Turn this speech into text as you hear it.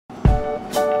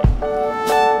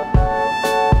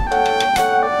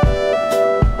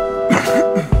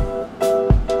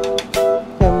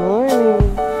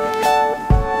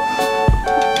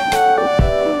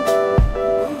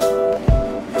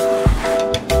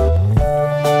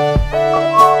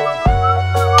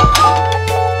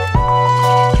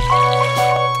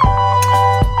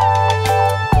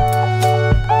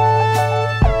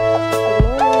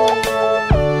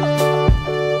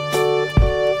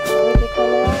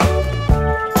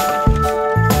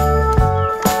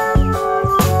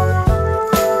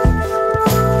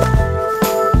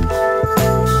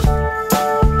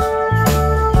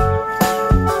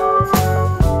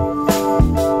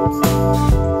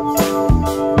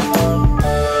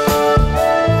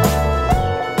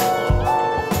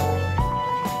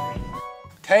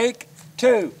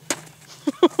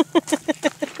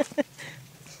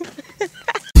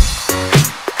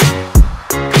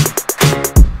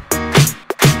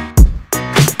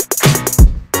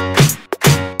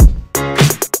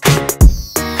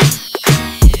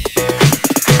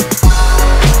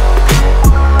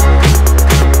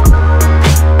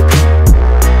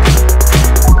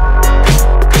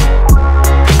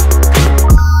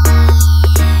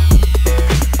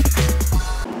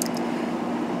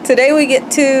Today we get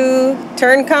to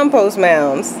turn compost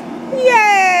mounds.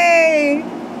 Yay!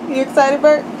 You excited,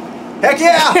 Bert? Heck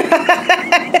yeah!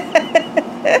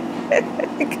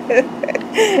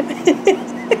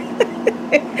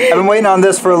 I've been waiting on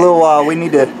this for a little while. We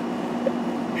need to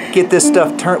get this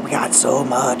stuff turned. We got so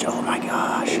much. Oh my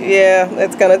gosh. Yeah,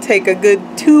 it's gonna take a good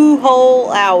 2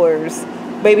 whole hours,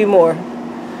 maybe more.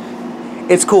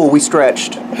 It's cool. We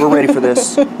stretched. We're ready for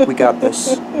this. We got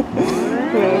this. Let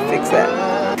me fix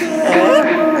that.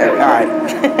 Alright.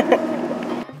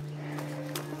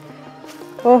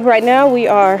 Well, right now we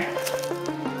are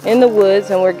in the woods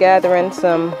and we're gathering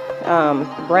some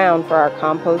brown for our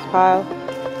compost pile.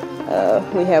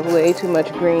 We have way too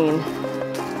much green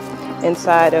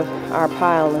inside of our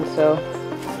pile, and so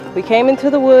we came into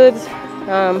the woods.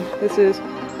 This is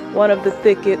one of the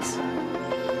thickets,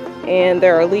 and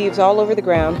there are leaves all over the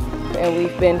ground, and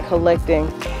we've been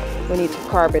collecting. We need some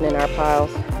carbon in our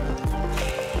piles.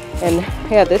 And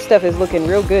yeah, this stuff is looking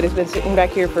real good. It's been sitting back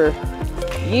here for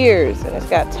years, and it's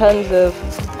got tons of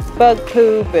bug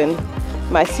poop and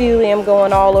mycelium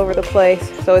going all over the place.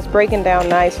 So it's breaking down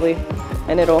nicely,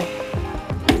 and it'll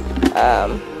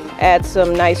add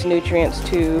some nice nutrients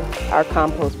to our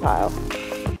compost pile.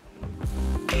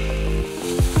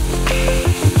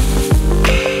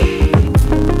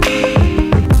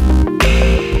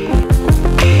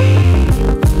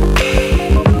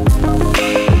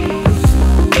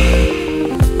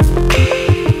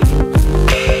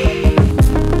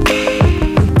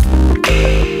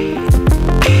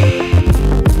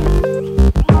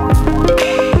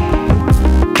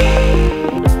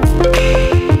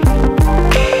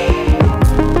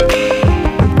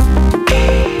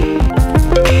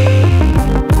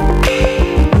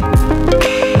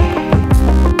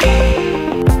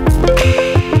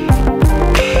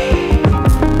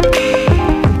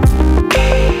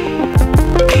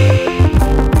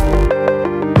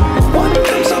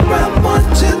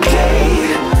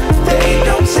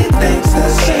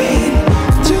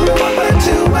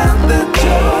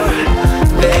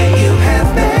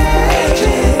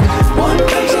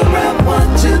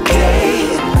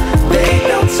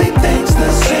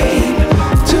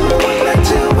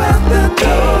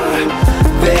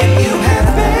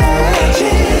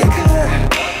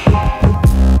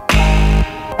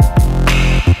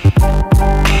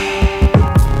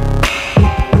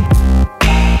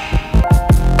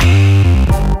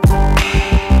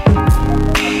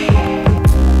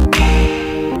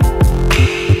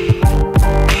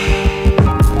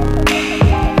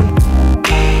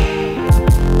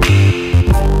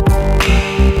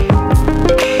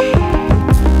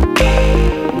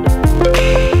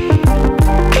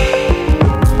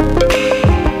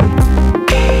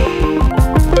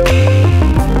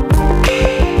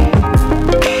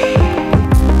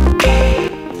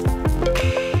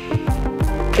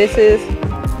 This is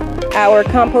our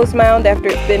compost mound after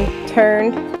it's been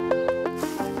turned.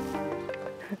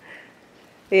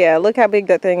 Yeah, look how big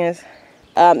that thing is.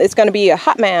 It's going to be a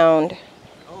hot mound.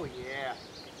 Oh yeah.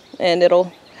 And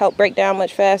it'll help break down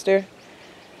much faster.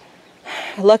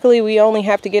 Luckily, we only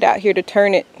have to get out here to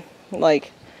turn it.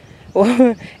 Like,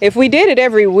 well, if we did it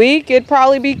every week, it'd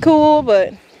probably be cool,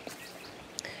 but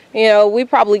you know, we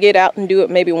probably get out and do it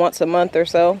maybe once a month or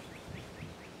so.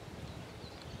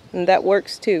 And that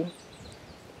works too.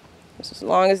 Just as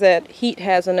long as that heat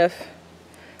has enough,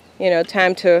 you know,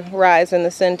 time to rise in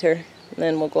the center,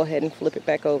 then we'll go ahead and flip it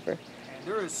back over. And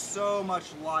there is so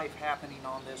much life happening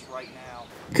on this right now.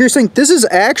 Curious thing, this is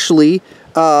actually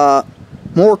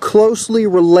more closely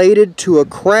related to a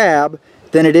crab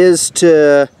than it is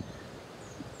to,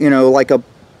 you know, like a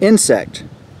insect.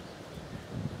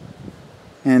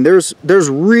 And there's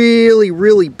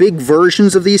really big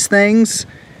versions of these things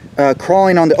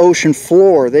crawling on the ocean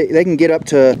floor. They can get up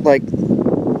to like,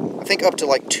 I think up to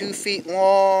like 2 feet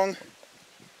long.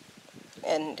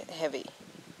 And heavy.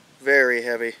 Very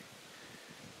heavy.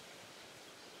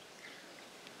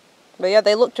 But yeah,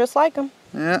 they look just like them.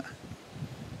 Yeah.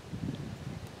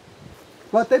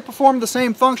 But they perform the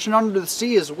same function under the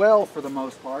sea as well for the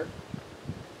most part.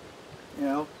 You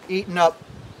know, eating up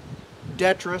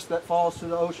detritus that falls to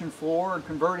the ocean floor and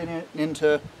converting it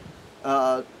into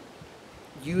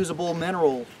usable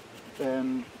mineral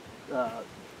and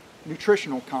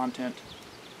nutritional content.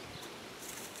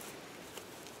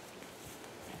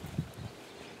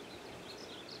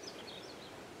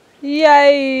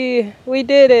 Yay! We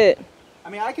did it! I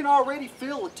mean, I can already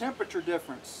feel a temperature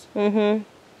difference. Mm-hmm.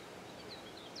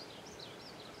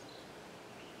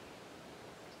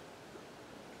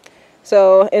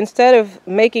 So instead of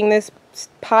making this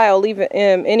pile even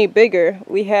any bigger,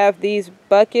 we have these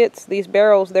buckets, these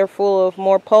barrels, they're full of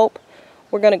more pulp.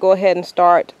 We're going to go ahead and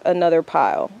start another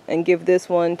pile and give this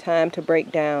one time to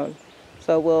break down.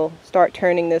 So we'll start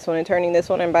turning this one and turning this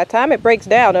one, and by the time it breaks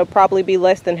down, it'll probably be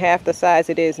less than half the size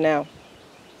it is now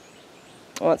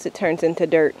once it turns into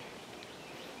dirt.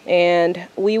 And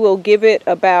we will give it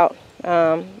about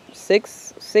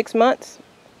 6 months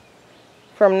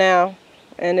from now,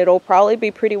 and it'll probably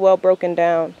be pretty well broken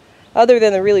down. Other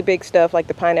than the really big stuff like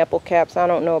the pineapple caps, I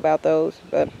don't know about those,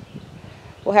 but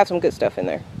we'll have some good stuff in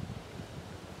there.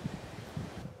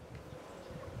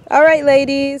 All right,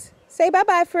 ladies, say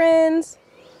bye-bye, friends.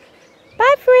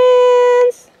 Bye,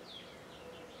 friends.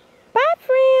 Bye,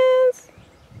 friends.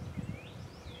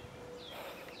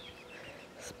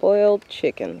 Spoiled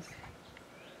chickens.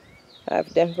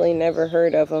 I've definitely never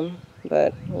heard of them,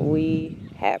 but we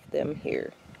have them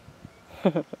here.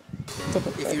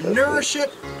 If you nourish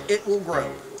it, it will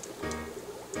grow.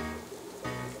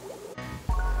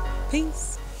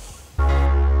 Peace.